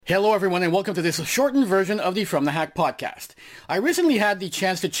Hello everyone and welcome to this shortened version of the From the Hack podcast. I recently had the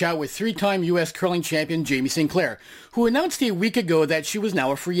chance to chat with three-time U.S. curling champion Jamie Sinclair, who announced a week ago that she was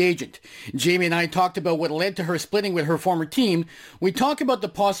now a free agent. Jamie and I talked about what led to her splitting with her former team. We talk about the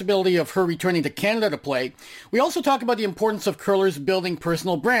possibility of her returning to Canada to play. We also talk about the importance of curlers building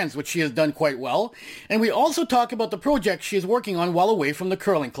personal brands, which she has done quite well. And we also talk about the project she is working on while away from the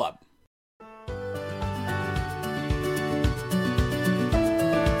curling club.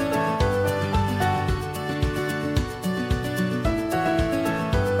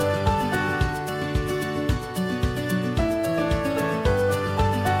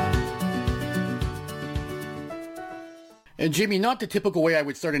 Jamie, not the typical way I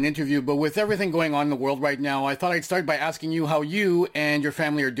would start an interview, but with everything going on in the world right now, I thought I'd start by asking you how you and your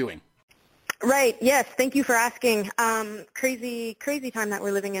family are doing. Right. Yes. Thank you for asking. Crazy time that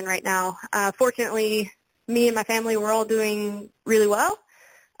we're living in right now. Fortunately, me and my family, we're all doing really well.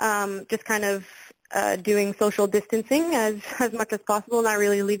 Just kind of doing social distancing as much as possible, not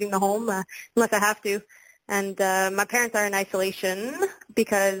really leaving the home unless I have to. And my parents are in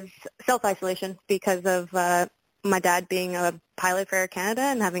self-isolation because of my dad being a pilot for Air Canada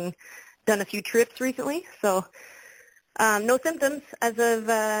and having done a few trips recently. So no symptoms as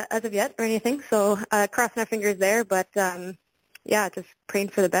of yet or anything. So crossing our fingers there. But just praying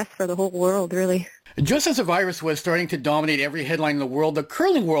for the best for the whole world, really. Just as the virus was starting to dominate every headline in the world, the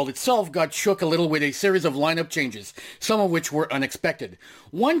curling world itself got shook a little with a series of lineup changes, some of which were unexpected.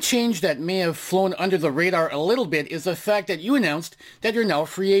 One change that may have flown under the radar a little bit is the fact that you announced that you're now a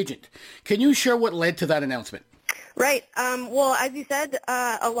free agent. Can you share what led to that announcement? Right. Well, as you said,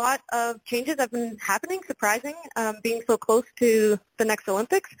 a lot of changes have been happening, surprising, being so close to the next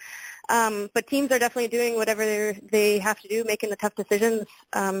Olympics. But teams are definitely doing whatever they have to do, making the tough decisions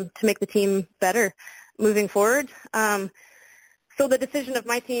to make the team better moving forward. So the decision of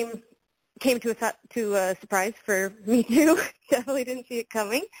my team came to a surprise for me too. Definitely didn't see it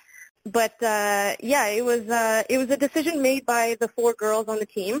coming. But it was a decision made by the 4 girls on the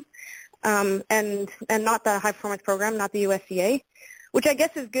team. And not the high performance program, not the USCA, which I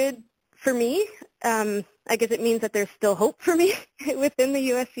guess is good for me. I guess it means that there's still hope for me within the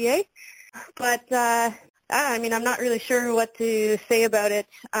USCA. But, I'm not really sure what to say about it.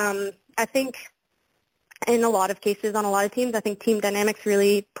 I think in a lot of cases on a lot of teams, I think team dynamics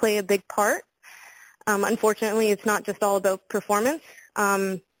really play a big part. Unfortunately, it's not just all about performance.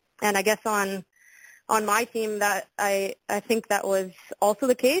 And I guess on my team that I think that was also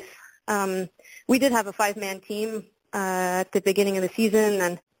the case. We did have a 5-man team at the beginning of the season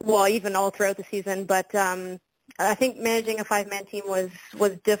and, even all throughout the season. But I think managing a 5-man team was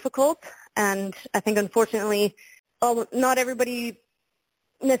difficult. And I think, unfortunately, not everybody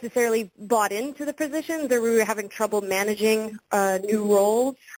necessarily bought into the positions, or we were having trouble managing new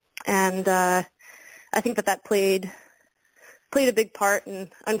roles. And I think that played a big part. And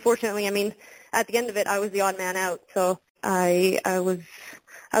unfortunately, at the end of it, I was the odd man out. So I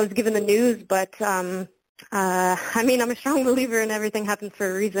was given the news, but I'm a strong believer in everything happens for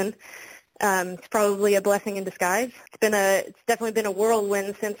a reason. It's probably a blessing in disguise. It's definitely been a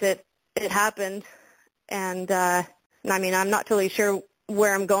whirlwind since it happened, and I'm not totally sure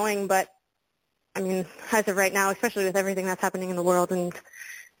where I'm going, but as of right now, especially with everything that's happening in the world, and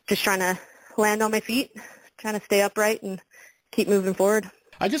just trying to land on my feet, trying to stay upright and keep moving forward.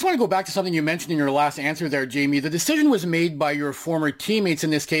 I just want to go back to something you mentioned in your last answer there, Jamie. The decision was made by your former teammates in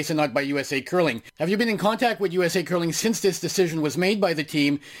this case and not by USA Curling. Have you been in contact with USA Curling since this decision was made by the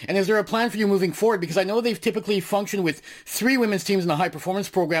team? And is there a plan for you moving forward? Because I know they've typically functioned with 3 women's teams in the high performance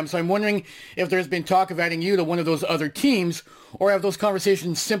program. So I'm wondering if there's been talk of adding you to one of those other teams, or have those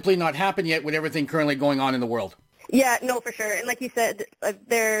conversations simply not happened yet with everything currently going on in the world? Yeah, no, for sure. And like you said,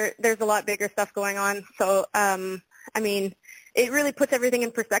 there's a lot bigger stuff going on. So, it really puts everything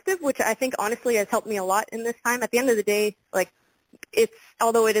in perspective, which I think honestly has helped me a lot in this time. At the end of the day,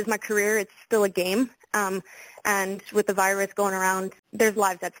 although it is my career, it's still a game. And with the virus going around, there's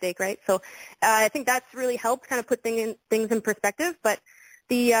lives at stake, right? So I think that's really helped kind of put things in perspective. But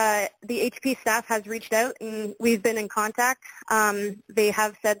the HP staff has reached out, and we've been in contact. They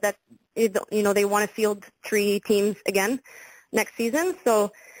have said that they want to field 3 teams again next season.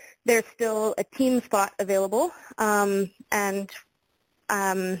 So there's still a team spot available.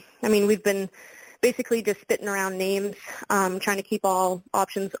 We've been basically just spitting around names, trying to keep all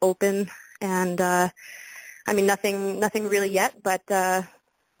options open. And, nothing really yet, but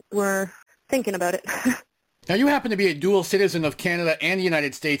we're thinking about it. Now, you happen to be a dual citizen of Canada and the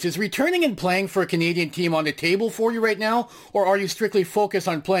United States. Is returning and playing for a Canadian team on the table for you right now, or are you strictly focused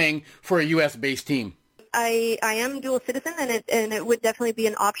on playing for a U.S.-based team? I am dual citizen, and it would definitely be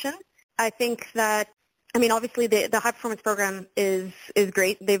an option. I think that, I mean, obviously the high performance program is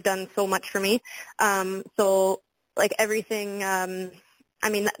great. They've done so much for me. So like everything, I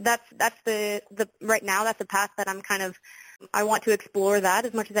mean, that's the right now that's the path that I want to explore that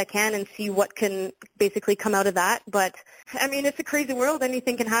as much as I can and see what can basically come out of that. But I mean, it's a crazy world.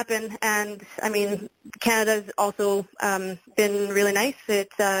 Anything can happen. And I mean, Canada's also been really nice.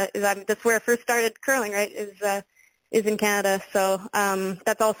 That's where I first started curling, right? Is in Canada. So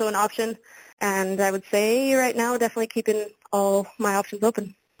that's also an option. And I would say right now, definitely keeping all my options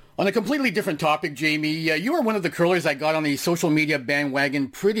open. On a completely different topic, Jamie, you were one of the curlers that got on the social media bandwagon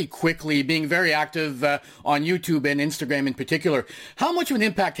pretty quickly, being very active on YouTube and Instagram in particular. How much of an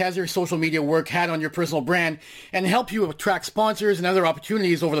impact has your social media work had on your personal brand and helped you attract sponsors and other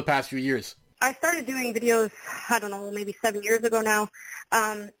opportunities over the past few years? I started doing videos, I don't know, maybe 7 years ago now.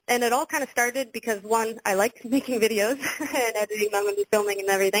 And it all kind of started because, one, I liked making videos and editing them and filming and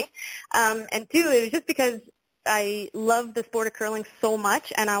everything. And two, it was just because I love the sport of curling so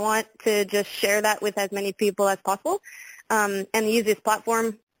much, and I want to just share that with as many people as possible. And the easiest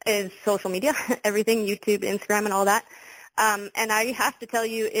platform is social media, everything, YouTube, Instagram, and all that. And I have to tell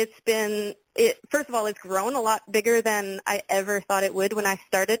you, first of all, it's grown a lot bigger than I ever thought it would when I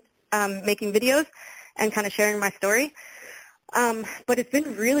started making videos and kind of sharing my story. But it's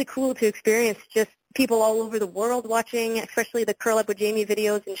been really cool to experience just people all over the world watching, especially the Curl Up with Jamie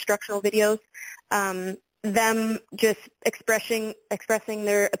videos, instructional videos. Them just expressing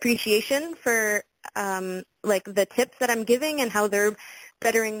their appreciation for like the tips that I'm giving and how they're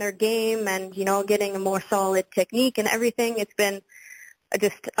bettering their game and, you know, getting a more solid technique and everything. It's been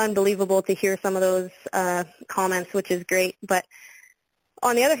just unbelievable to hear some of those comments, which is great. But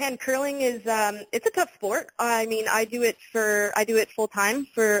on the other hand, curling is it's a tough sport. I mean, I do it full time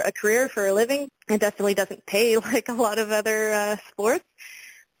for a career, for a living. It definitely doesn't pay like a lot of other sports.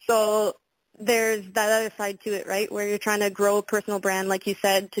 So there's that other side to it, right, where you're trying to grow a personal brand, like you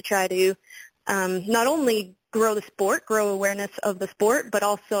said, to try to not only grow the sport, grow awareness of the sport, but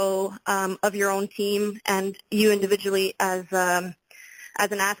also of your own team and you individually as an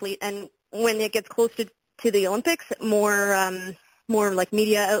athlete. And when it gets closer to the Olympics, more like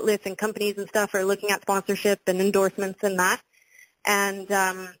media outlets and companies and stuff are looking at sponsorship and endorsements and that. And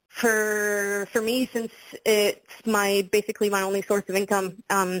for me, since it's basically my only source of income,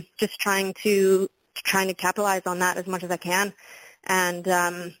 just trying to capitalize on that as much as I can,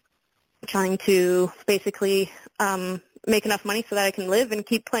 and trying to basically make enough money so that I can live and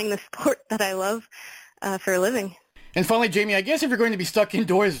keep playing the sport that I love for a living. And finally, Jamie, I guess if you're going to be stuck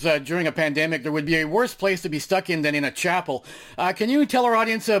indoors during a pandemic, there would be a worse place to be stuck in than in a chapel. Can you tell our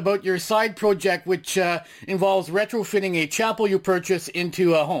audience about your side project, which involves retrofitting a chapel you purchase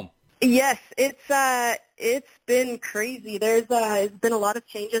into a home? Yes, it's been crazy. There's been a lot of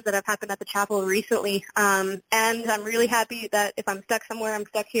changes that have happened at the chapel recently, and I'm really happy that if I'm stuck somewhere, I'm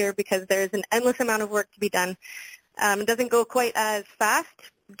stuck here because there's an endless amount of work to be done. It doesn't go quite as fast,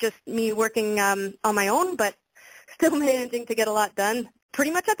 just me working on my own, but still managing to get a lot done.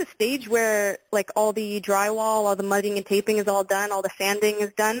 Pretty much at the stage where like all the drywall, all the mudding and taping is all done, all the sanding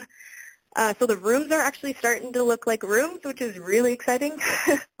is done. So the rooms are actually starting to look like rooms, which is really exciting.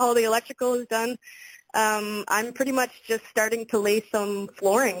 All the electrical is done. I'm pretty much just starting to lay some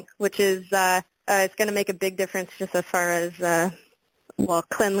flooring, which is it's going to make a big difference just as far as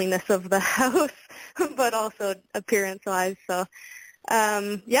cleanliness of the house, but also appearance-wise. So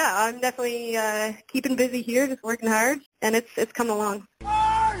yeah, I'm definitely keeping busy here, just working hard, and it's coming along.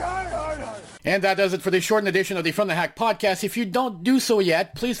 And that does it for this shortened edition of the From the Hack podcast. If you don't do so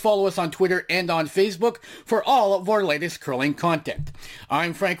yet, please follow us on Twitter and on Facebook for all of our latest curling content.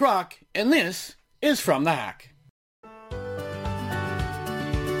 I'm Frank Rock, and this is From the Hack.